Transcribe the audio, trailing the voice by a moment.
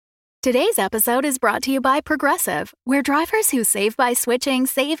Today's episode is brought to you by Progressive, where drivers who save by switching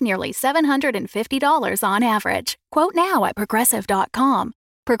save nearly $750 on average. Quote now at Progressive.com.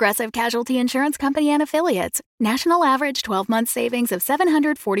 Progressive Casualty Insurance Company and Affiliates. National average 12-month savings of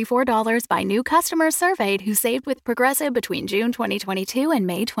 $744 by new customers surveyed who saved with Progressive between June 2022 and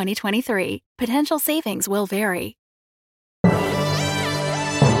May 2023. Potential savings will vary.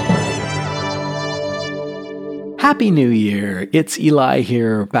 Happy New Year! It's Eli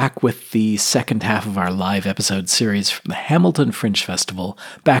here, back with the second half of our live episode series from the Hamilton Fringe Festival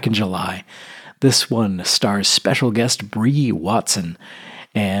back in July. This one stars special guest Bree Watson.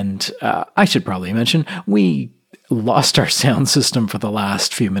 And I should probably mention, we lost our sound system for the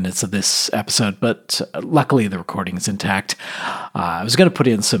last few minutes of this episode, but luckily the recording is intact. I was going to put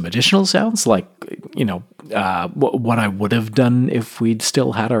in some additional sounds, like, what I would have done if we'd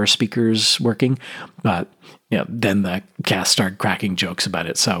still had our speakers working, but then the cast started cracking jokes about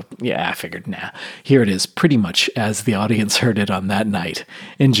it. So yeah, I figured, here it is pretty much as the audience heard it on that night.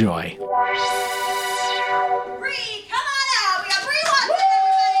 Enjoy. Bree, come on out. We got Bree Watson,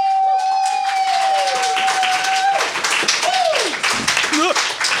 everybody.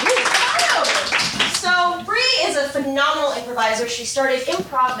 So Bree is a phenomenal improviser. She started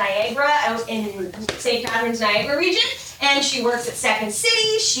Improv Niagara out in St. Catharines, Niagara region. And she works at Second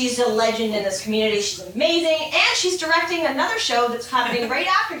City. She's a legend in this community. She's amazing. And she's directing another show that's happening right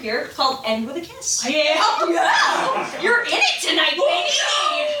after here called End with a Kiss. Yeah. You're in it tonight, baby.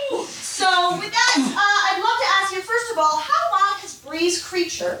 So with that, I'd love to ask you, first of all, how long has Bree's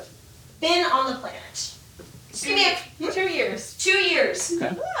Creature been on the planet? Give me 2 years. 2 years.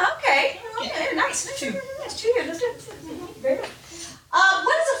 Okay. Oh, okay. Nice. 2 years. That's good. Very good.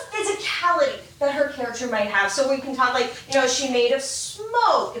 What is a physicality that her character might have? So we can talk is she made of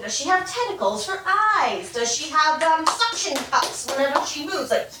smoke? Does she have tentacles for eyes? Does she have suction cups whenever she moves?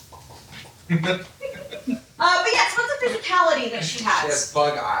 But yes, what's the physicality that she has? She has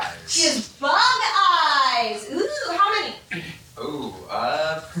bug eyes. She has bug eyes. Ooh, how many? Ooh,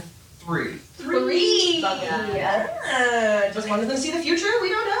 3. 3 bug eyes. Yeah. Does one of them see the future? We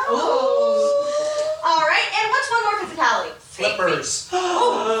don't know. Ooh. All right, and what's one more physicality? Flippers.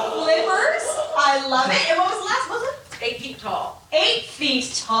 Oh, flippers. I love it. And what was the last? What was it? 8 feet tall. 8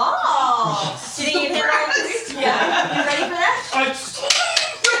 feet tall. Sitting in her own. Yeah. You ready for that? I'm so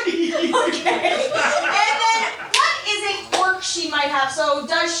ready. Okay. And then, what is a quirk she might have? So,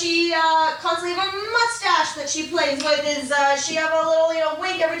 does she constantly have a mustache that she plays with? Is she have a little,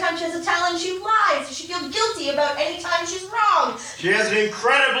 wink every time she has a talent? She lies. Does she feel guilty about any time she's wrong? She has an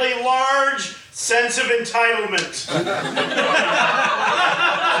incredibly large sense of entitlement.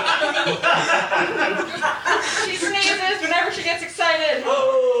 She sneezes whenever she gets excited.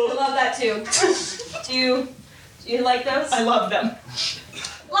 I love that too. Do you like those? I love them.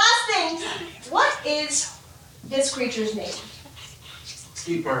 Last thing, what is this creature's name?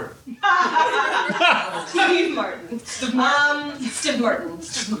 Steve Martin. Steve Martin. Steve Martin.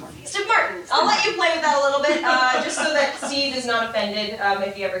 I'll let you play with that a little bit, just so that Steve is not offended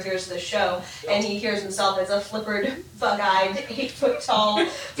if he ever hears this show and he hears himself as a flippered, bug-eyed, 8 foot tall,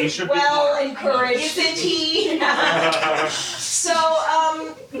 well-encouraged. Isn't he? So,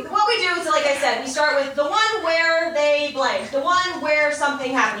 what we do is, like I said, we start with the one where they blank, the one where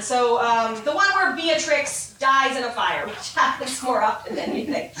something happens. So, the one where Beatrix dies in a fire, which happens more often than you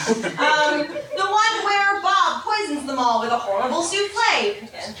think. The one where Bob poisons them all with a horrible souffle.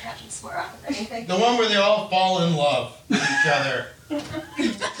 Again, happens more often than you think. The one where they all fall in love with each other. He said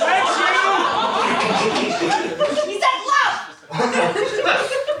love!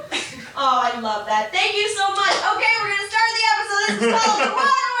 Oh, I love that. Thank you so much. Okay, we're going to start the episode. This is called The One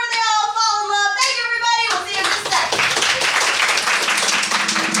Where They All Fall in Love. Thank you, everybody. We'll see you in just a sec.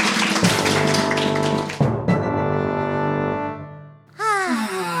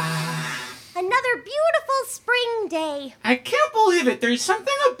 Another beautiful spring day. I can't believe it. There's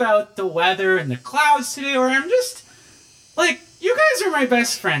something about the weather and the clouds today where I'm just... you guys are my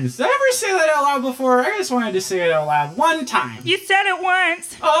best friends. Did I ever say that out loud before? I just wanted to say it out loud one time. You said it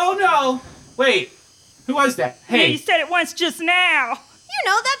once. Oh, no. Wait. Who was that? Hey. Yeah, you said it once just now.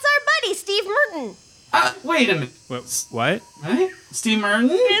 That's our buddy, Steve Merton. Wait a minute. What? What? Steve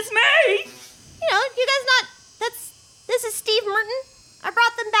Merton? It's me. You guys this is Steve Merton. I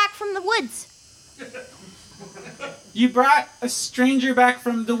brought them back from the woods. You brought a stranger back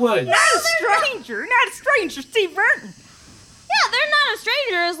from the woods. Not a stranger, Steve Merton. Yeah, they're not a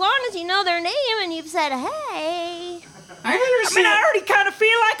stranger as long as you know their name and you've said, hey. I already kind of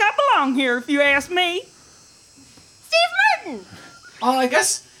feel like I belong here, if you ask me. Steve Merton! Oh, I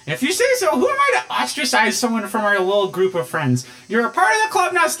guess If you say so, who am I to ostracize someone from our little group of friends? You're a part of the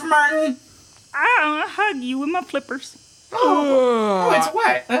club, Mr. Martin. I'll hug you with my flippers. Oh, it's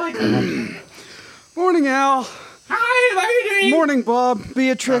wet. I like it. Morning, Al. Hi, how are you doing? Morning, Bob.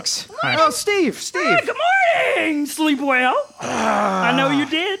 Beatrix. Oh, Steve. Hey, good morning. Sleep well? I know you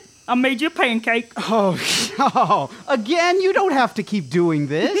did. I made you a pancake. Oh, again? You don't have to keep doing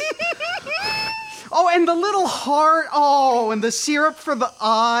this. Oh, and the little heart. Oh, and the syrup for the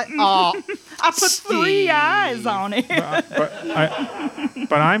eye. Oh, I put 3 eyes on it.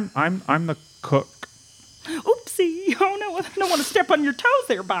 But I'm the cook. Oopsie. Oh, no, I don't want to step on your toes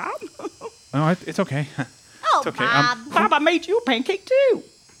there, Bob. No, it's okay. Oh, It's okay. Bob. Bob, I made you a pancake, too.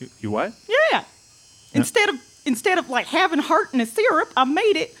 You what? Yeah. Instead of like having heart in a syrup, I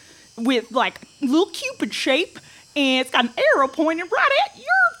made it with like little Cupid shape, and it's got an arrow pointing right at your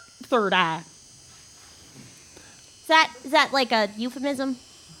third eye. Is that like a euphemism?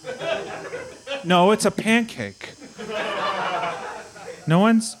 No, it's a pancake. No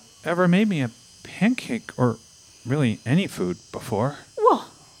one's ever made me a pancake or really any food before. Well,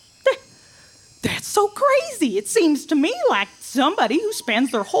 that's so crazy. It seems to me like somebody who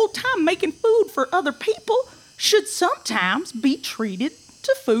spends their whole time making food for other people should sometimes be treated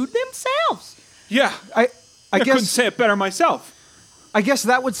to food themselves. Yeah, I couldn't guess say it better myself. I guess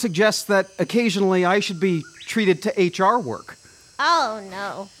that would suggest that occasionally I should be treated to HR work. Oh,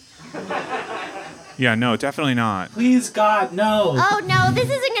 no. Yeah, no, definitely not. Please, God, no. Oh, no, this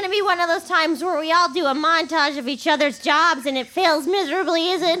isn't going to be one of those times where we all do a montage of each other's jobs and it fails miserably,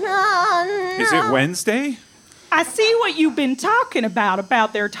 is it? Oh, no. Is it Wednesday? I see what you've been talking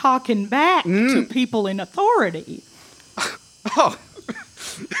about their talking back to people in authority. Oh,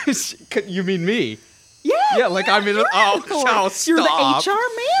 you mean me? Yeah. Yeah, like I'm in. You're Stop. You're the HR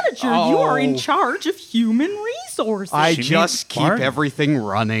manager. You are in Oh. charge of human resources. I She just means keep Bart? everything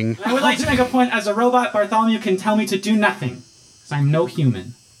running. I would like to make a point. As a robot, Bartholomew can tell me to do nothing. Because I'm no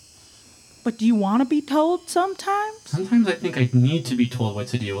human. But do you want to be told sometimes? Sometimes I think I need to be told what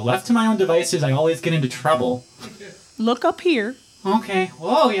to do. Left to my own devices, I always get into trouble. Look up here. Okay.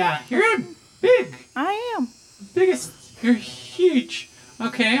 Whoa, yeah. You're big. I am. Biggest. You're huge.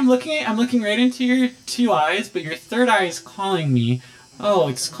 Okay, I'm looking right into your 2 eyes, but your third eye is calling me. Oh,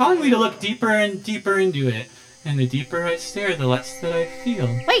 it's calling me to look deeper and deeper into it. And the deeper I stare, the less that I feel.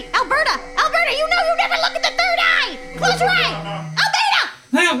 Wait, Alberta, you know you never look at the third eye! Close your eye!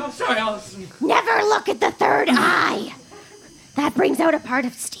 Alberta! No, sorry, Allison. Never look at the third eye! That brings out a part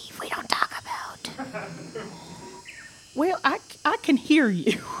of Steve we don't talk about. Well, I can hear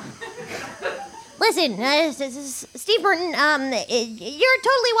you. Listen, Steve Merton, you're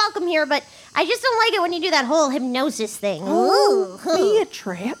totally welcome here, but I just don't like it when you do that whole hypnosis thing. Ooh.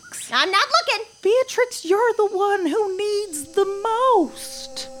 Beatrix. I'm not looking. Beatrix, you're the one who needs the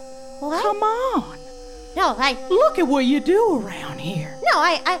most. What? Come on. No, Look at what you do around here. No,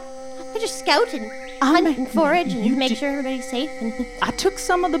 I just scout and hunt and forage and make sure everybody's safe. And I took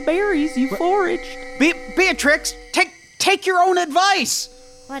some of the berries you foraged. Beatrix, take your own advice.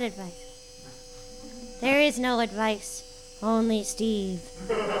 What advice? There is no advice. Only Steve.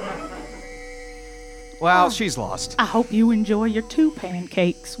 Well, she's lost. I hope you enjoy your 2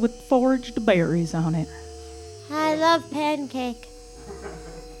 pancakes with foraged berries on it. I love pancake.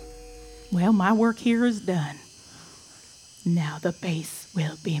 Well, my work here is done. Now the base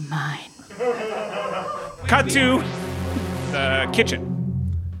will be mine. Cut to the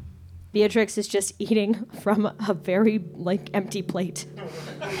kitchen. Beatrix is just eating from a very, empty plate.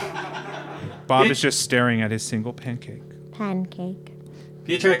 Bob is just staring at his single pancake. Pancake.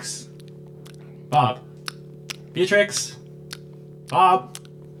 Beatrix. Bob. Beatrix. Bob.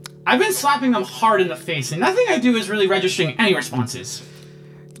 I've been slapping them hard in the face, and nothing I do is really registering any responses.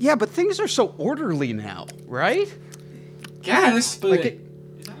 Yeah, but things are so orderly now, right? Guess, but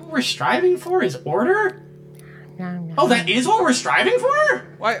is that what we're striving for? Is order? No. Oh, that is what we're striving for?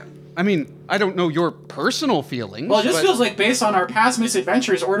 Why? I mean, I don't know your personal feelings. Well, it just but- feels like based on our past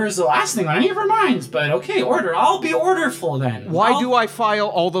misadventures, order is the last thing on any of our minds. But okay, order. I'll be orderful then. Why do I file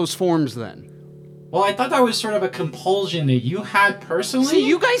all those forms then? Well, I thought that was sort of a compulsion that you had personally. See,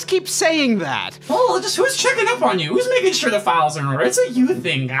 you guys keep saying that. Well, just who's checking up on you? Who's making sure the files are in order? It's a you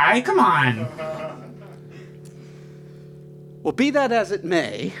thing, guy. Come on. Well, be that as it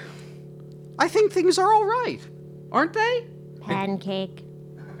may, I think things are all right, aren't they? Pancake.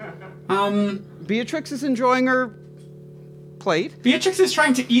 Beatrix is enjoying her plate. Beatrix is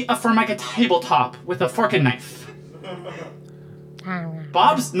trying to eat from like a tabletop with a fork and knife.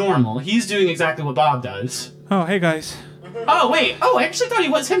 Bob's normal. He's doing exactly what Bob does. Oh, hey guys. Oh, wait. Oh, I actually thought he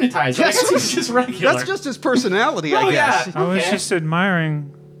was hypnized. I guess he's just regular. That's just his personality, Oh, I guess. yeah. I was Okay. just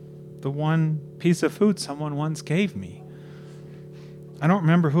admiring the one piece of food someone once gave me. I don't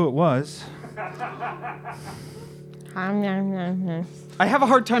remember who it was. I have a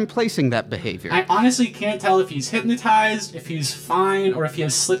hard time placing that behavior. I honestly can't tell if he's hypnotized, if he's fine, or if he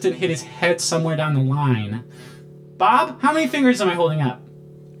has slipped and hit his head somewhere down the line. Bob, how many fingers am I holding up?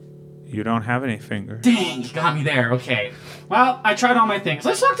 You don't have any fingers. Dang, you got me there. Okay. Well, I tried all my things.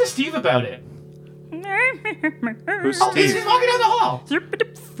 Let's talk to Steve about it. Who's Oh, Steve? he's walking down the hall.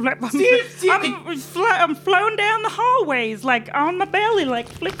 Steve, I'm flown down the hallways, like on my belly, like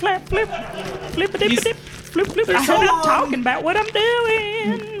flip, clap, flip, flip, dip, dip, flip, flip. They're I'm so long. talking about what I'm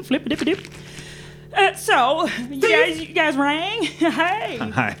doing. Flip, dip, dip. So, you guys rang? Hey.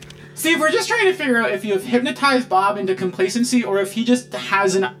 Hi. Steve, we're just trying to figure out if you have hypnotized Bob into complacency or if he just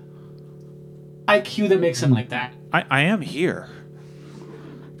has an IQ that makes him like that. I am here.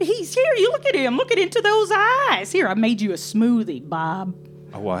 He's here. You look at him. Look into those eyes. Here, I made you a smoothie, Bob.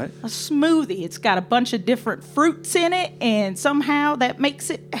 A what? A smoothie. It's got a bunch of different fruits in it, and somehow that makes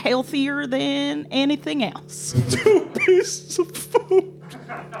it healthier than anything else. 2 pieces of food.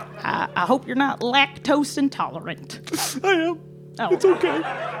 I hope you're not lactose intolerant. I am. Oh. It's okay.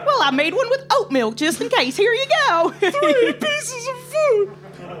 Well, I made one with oat milk just in case. Here you go. 3 pieces of food.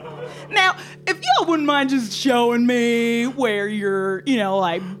 Now, if y'all wouldn't mind just showing me where your,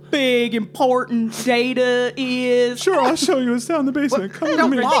 like, big, important data is. Sure, I'll show you. It's down in the basement. Come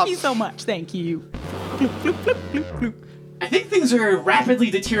with me. Thank you so much. Thank you. Floop, floop, floop, floop, floop. I think things are rapidly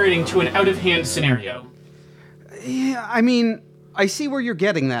deteriorating to an out-of-hand scenario. Yeah, I mean, I see where you're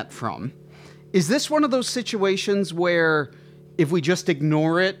getting that from. Is this one of those situations where if we just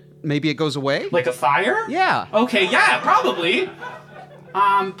ignore it, maybe it goes away? Like a fire? Yeah. Okay, yeah, probably.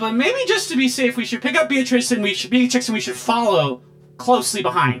 But maybe just to be safe, we should pick up Beatrix and we should follow closely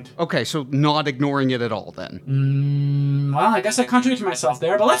behind. Okay, so not ignoring it at all then. Well, I guess I contradicted myself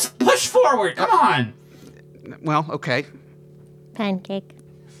there, but let's push forward. Come on. Well, okay. Pancake.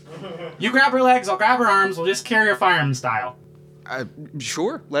 You grab her legs, I'll grab her arms. We'll just carry her fireman style.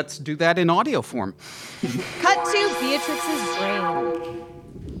 Sure, let's do that in audio form. Cut to Beatrix's brain.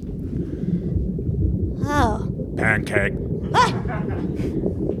 Oh. Pancake. Ah!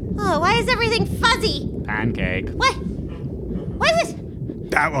 Oh, why is everything fuzzy? Pancake. What? Why is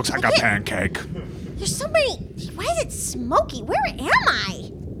it? That looks like a pancake. There's so many. Why is it smoky? Where am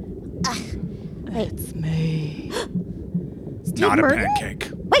I? Wait. It's me. Steve Not a Merton? pancake.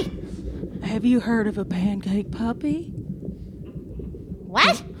 Wait. Have you heard of a pancake puppy?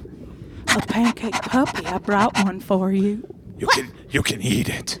 What? A pancake puppy. I brought one for you. You can eat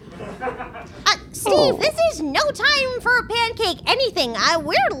it. Steve, this is no time for a pancake anything.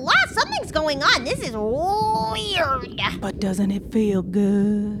 We're lost. Something's going on. This is weird. But doesn't it feel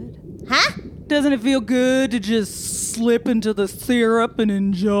good? Huh? Doesn't it feel good to just slip into the syrup and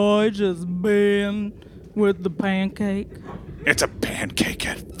enjoy just being with the pancake? It's a pancake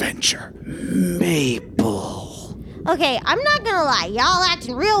adventure. Maple. Okay, I'm not gonna lie. Y'all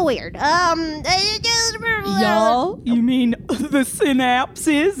acting real weird. Y'all? You mean the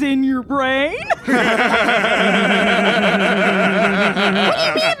synapses in your brain? What do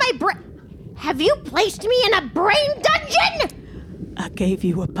you mean my brain? Have you placed me in a brain dungeon? I gave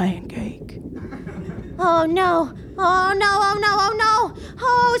you a pancake. Oh no. Oh no, oh no, oh no.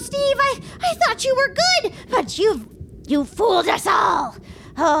 Oh, Steve, I thought you were good, but you fooled us all.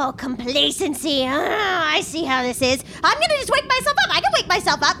 Oh, complacency. I see how this is. I'm gonna just wake myself up. I can wake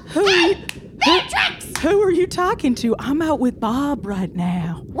myself up. Hey! Beatrix! Who are you talking to? I'm out with Bob right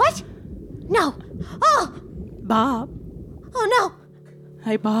now. What? No. Oh! Bob? Oh no.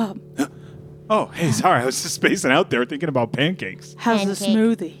 Hey, Bob. Oh, hey, sorry. I was just spacing out there thinking about pancakes. How's the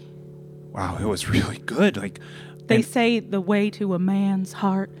smoothie? Wow, it was really good. They say the way to a man's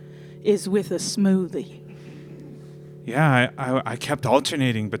heart is with a smoothie. Yeah, I kept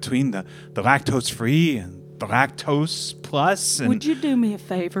alternating between the lactose-free and the lactose plus. And Would you do me a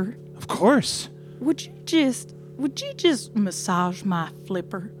favor? Of course. Would you just massage my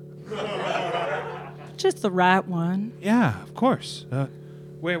flipper? Just the right one. Yeah, of course.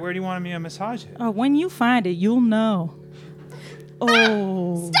 Where do you want me to massage it? Oh, when you find it, you'll know.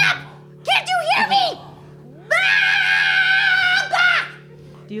 Oh. Stop! Can't you hear me?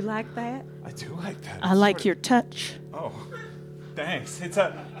 Do you like that? I do like that. I like your touch. Oh, thanks.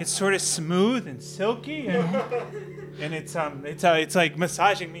 It's sort of smooth and silky, and it's like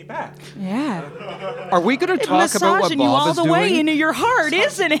massaging me back. Yeah. Are we going to talk about what massaging you Bob all is the doing? way into your heart,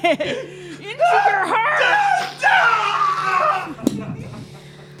 isn't it? Into your heart.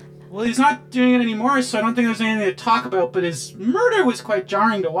 Well, he's not doing it anymore, so I don't think there's anything to talk about, but his murder was quite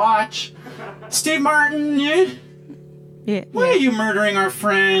jarring to watch. Steve Martin, Yeah. Why are you murdering our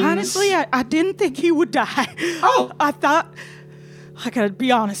friends? Honestly, I didn't think he would die. Oh. I thought, I gotta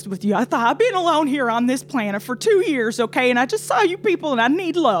be honest with you, I thought I've been alone here on this planet for 2 years, okay? And I just saw you people and I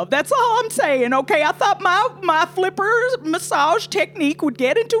need love. That's all I'm saying, okay? I thought my flipper massage technique would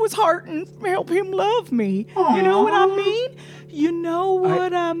get into his heart and help him love me. Aww. You know what I mean? You know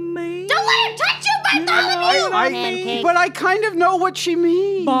what I mean? Don't let her touch you, Bartholomew! But I kind of know what she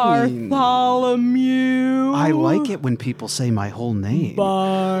means. Bartholomew. I like it when people say my whole name.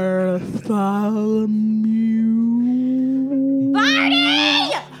 Bartholomew.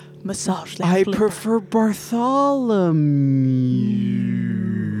 Barney! Massage that I flipper. prefer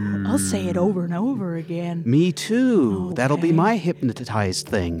Bartholomew. I'll say it over and over again. Me too. Okay. That'll be my hypnotized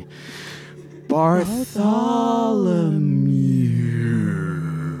thing. Bartholomew.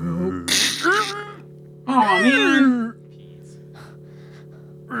 Oh, man.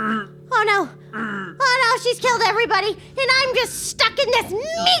 Oh no! Oh no, she's killed everybody, and I'm just stuck in this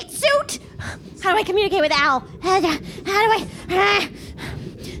meat suit! How do I communicate with Al? How do I...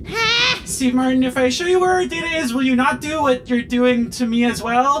 Steve Martin, if I show you where our data is, will you not do what you're doing to me as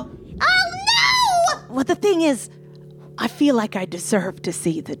well? Oh no! Well, the thing is, I feel like I deserve to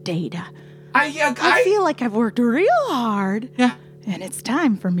see the data. I feel like I've worked real hard. Yeah. And it's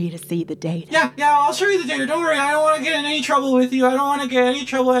time for me to see the data. Yeah, I'll show you the data. Don't worry, I don't want to get in any trouble with you. I don't want to get any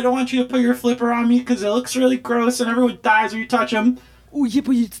trouble. I don't want you to put your flipper on me because it looks really gross and everyone dies when you touch them. Oh, yeah,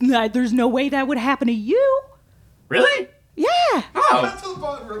 but it's not, there's no way that would happen to you. Really? Yeah. Oh. Not to the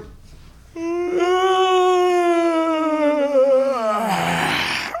bottom room.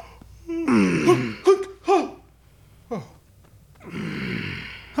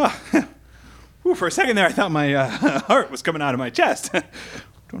 Ooh, for a second there, I thought my heart was coming out of my chest.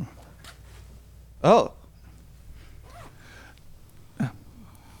 Oh.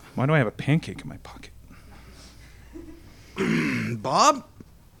 Why do I have a pancake in my pocket? Bob?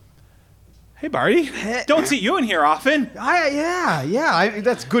 Hey, Barty. Don't see you in here often.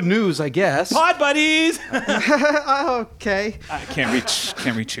 That's good news, I guess. Pod buddies. Okay. I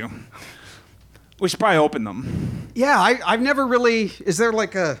can't reach you. We should probably open them. Yeah, I've never really. Is there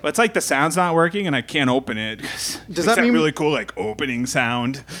like a? It's like the sound's not working and I can't open it. Does that mean really cool, like opening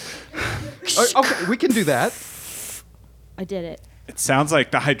sound? Okay, we can do that. I did it. It sounds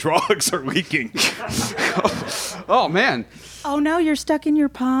like the hydraulics are leaking. Oh man. Oh no, you're stuck in your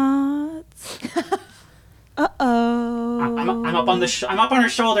pods. Uh-oh. I'm up on I'm up on her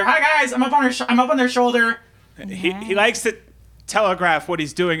shoulder. Hi guys, I'm up on their shoulder. He likes to telegraph what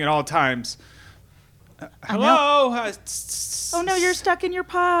he's doing at all times. Hello. Oh no, you're stuck in your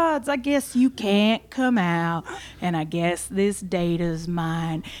pods. I guess you can't come out. And I guess this data's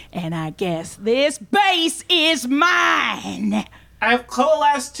mine. And I guess this base is mine. I've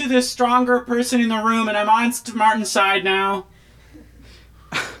coalesced to the stronger person in the room, and I'm on Martin's side now.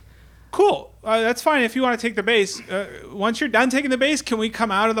 Cool. That's fine if you want to take the base. Once you're done taking the base, can we come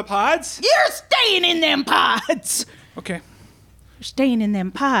out of the pods? You're staying in them pods. Okay. You're staying in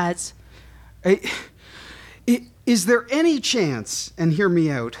them pods. Is there any chance, and hear me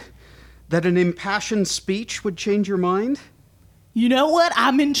out, that an impassioned speech would change your mind? You know what?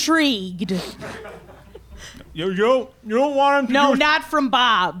 I'm intrigued. You don't want him to No, not from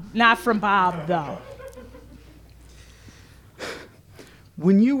Bob. Not from Bob, though.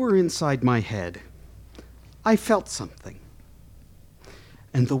 When you were inside my head, I felt something.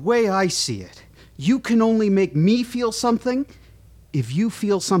 And the way I see it, you can only make me feel something if you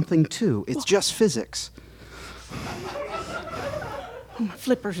feel something too. It's just physics. My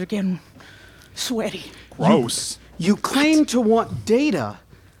flippers are getting sweaty. Gross. You claim to want data,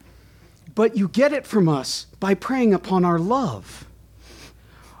 but you get it from us by preying upon our love.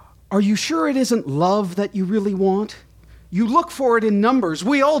 Are you sure it isn't love that you really want? You look for it in numbers.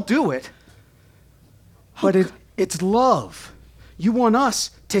 We all do it. But it's love. You want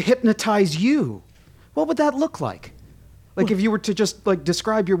us to hypnotize you. What would that look like? Like if you were to just like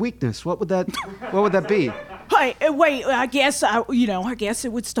describe your weakness, what would that be? Hey, wait, I guess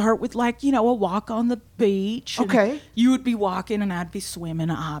it would start with like, a walk on the beach. Okay. You would be walking and I'd be swimming,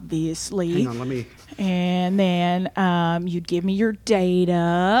 obviously. Hang on, let me... And then you'd give me your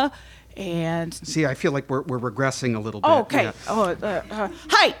data and... See, I feel like we're regressing a little bit. Okay. Yeah.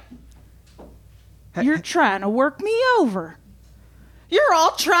 Hey! You're trying to work me over. You're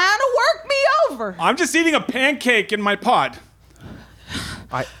all trying to work me over. I'm just eating a pancake in my pod.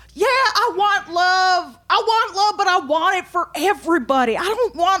 Yeah, I want love, but I want it for everybody. I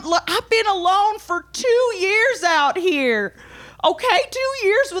don't want love. I've been alone for 2 years out here. Okay, 2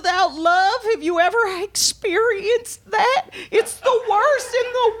 years without love. Have you ever experienced that? It's the worst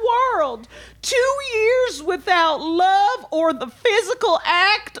in the world. 2 years without love or the physical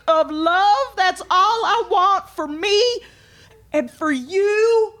act of love. That's all I want for me and for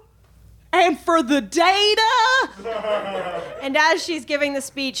you and for the data. And as she's giving the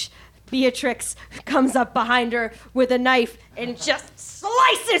speech, Beatrix comes up behind her with a knife and just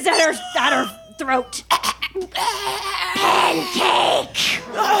slices at her throat. Pancake!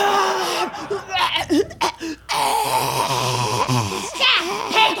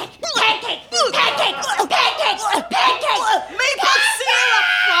 Maple syrup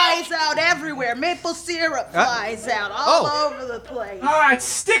flies out everywhere. Maple syrup flies out all over the place. Ah, it's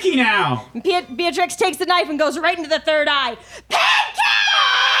sticky now. Beatrix takes the knife and goes right into the third eye.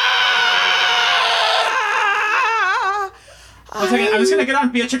 I was gonna get on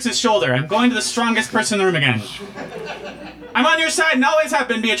Beatrix's shoulder. I'm going to the strongest person in the room again. I'm on your side and always have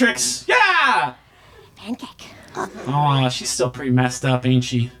been, Beatrix. Yeah! Pancake. Oh, she's still pretty messed up, ain't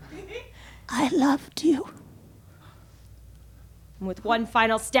she? I loved you. And with one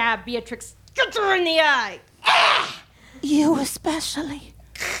final stab, Beatrix gets her in the eye. You especially.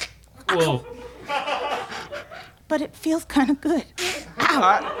 Whoa. But it feels kind of good.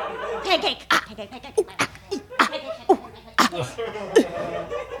 Pancake.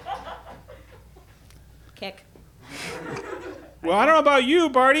 Kick. Well, I don't know about you,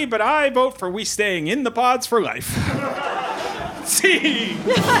 Barty, but I vote for we staying in the pods for life. See.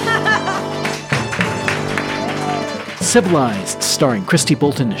 Civilized, starring Christy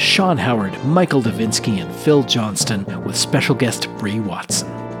Bolton, Sean Howard, Michael Davinsky, and Phil Johnston, with special guest Bree Watson.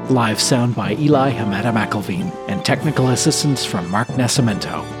 Live sound by Eli Hamada McElveen, and technical assistance from Mark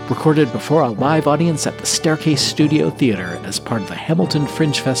Nascimento. Recorded before a live audience at the Staircase Studio Theater as part of the Hamilton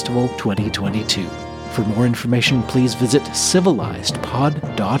Fringe Festival 2022. For more information, please visit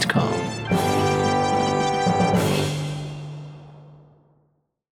civilizedpod.com.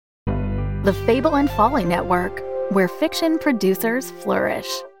 The Fable and Folly Network, where fiction producers flourish.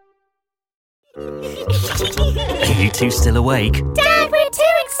 Are you two still awake? Dad, we're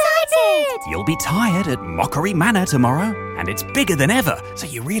too excited! You'll be tired at Mockery Manor tomorrow, and it's bigger than ever, so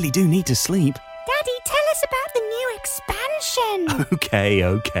you really do need to sleep. Daddy, tell us about the new expansion! Okay.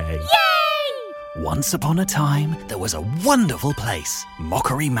 Yay! Once upon a time, there was a wonderful place,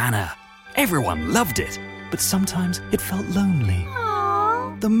 Mockery Manor. Everyone loved it, but sometimes it felt lonely.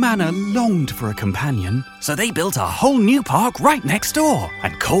 Aww. The manor longed for a companion, so they built a whole new park right next door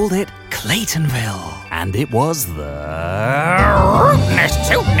and called it Claytonville. And it was the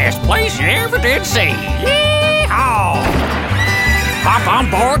rootinest place you ever did see. Yee-haw! Hop on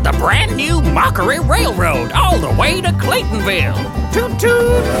board the brand new Mockery Railroad all the way to Claytonville. Toot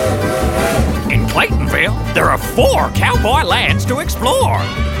toot! In Claytonville, there are 4 cowboy lands to explore.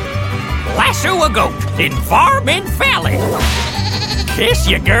 Lasso a goat in Farming Valley. Kiss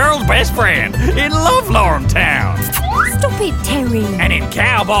your girl's best friend in Lovelorn Town. Stop it, Terry. And in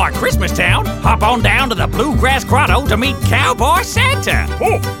Cowboy Christmas Town, hop on down to the Bluegrass Grotto to meet Cowboy Santa.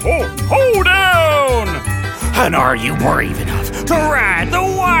 Ho down! And are you brave enough to ride the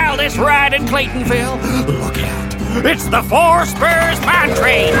wildest ride in Claytonville? Look out, it's the 4 Spurs Mine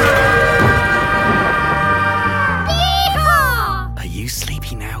Train. Yeehaw! Are you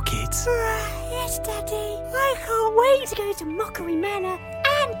sleepy now, kids? Yes, Daddy. I can't wait to go to Mockery Manor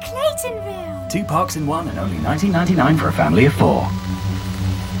and Claytonville. 2 parks in one and only $19.99 for a family of 4.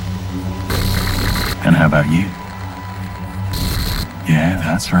 And how about you? Yeah,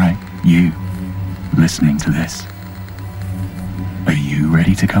 that's right. You, listening to this. Are you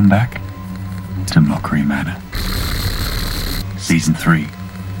ready to come back to Mockery Manor? Season 3,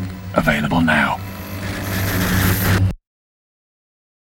 available now.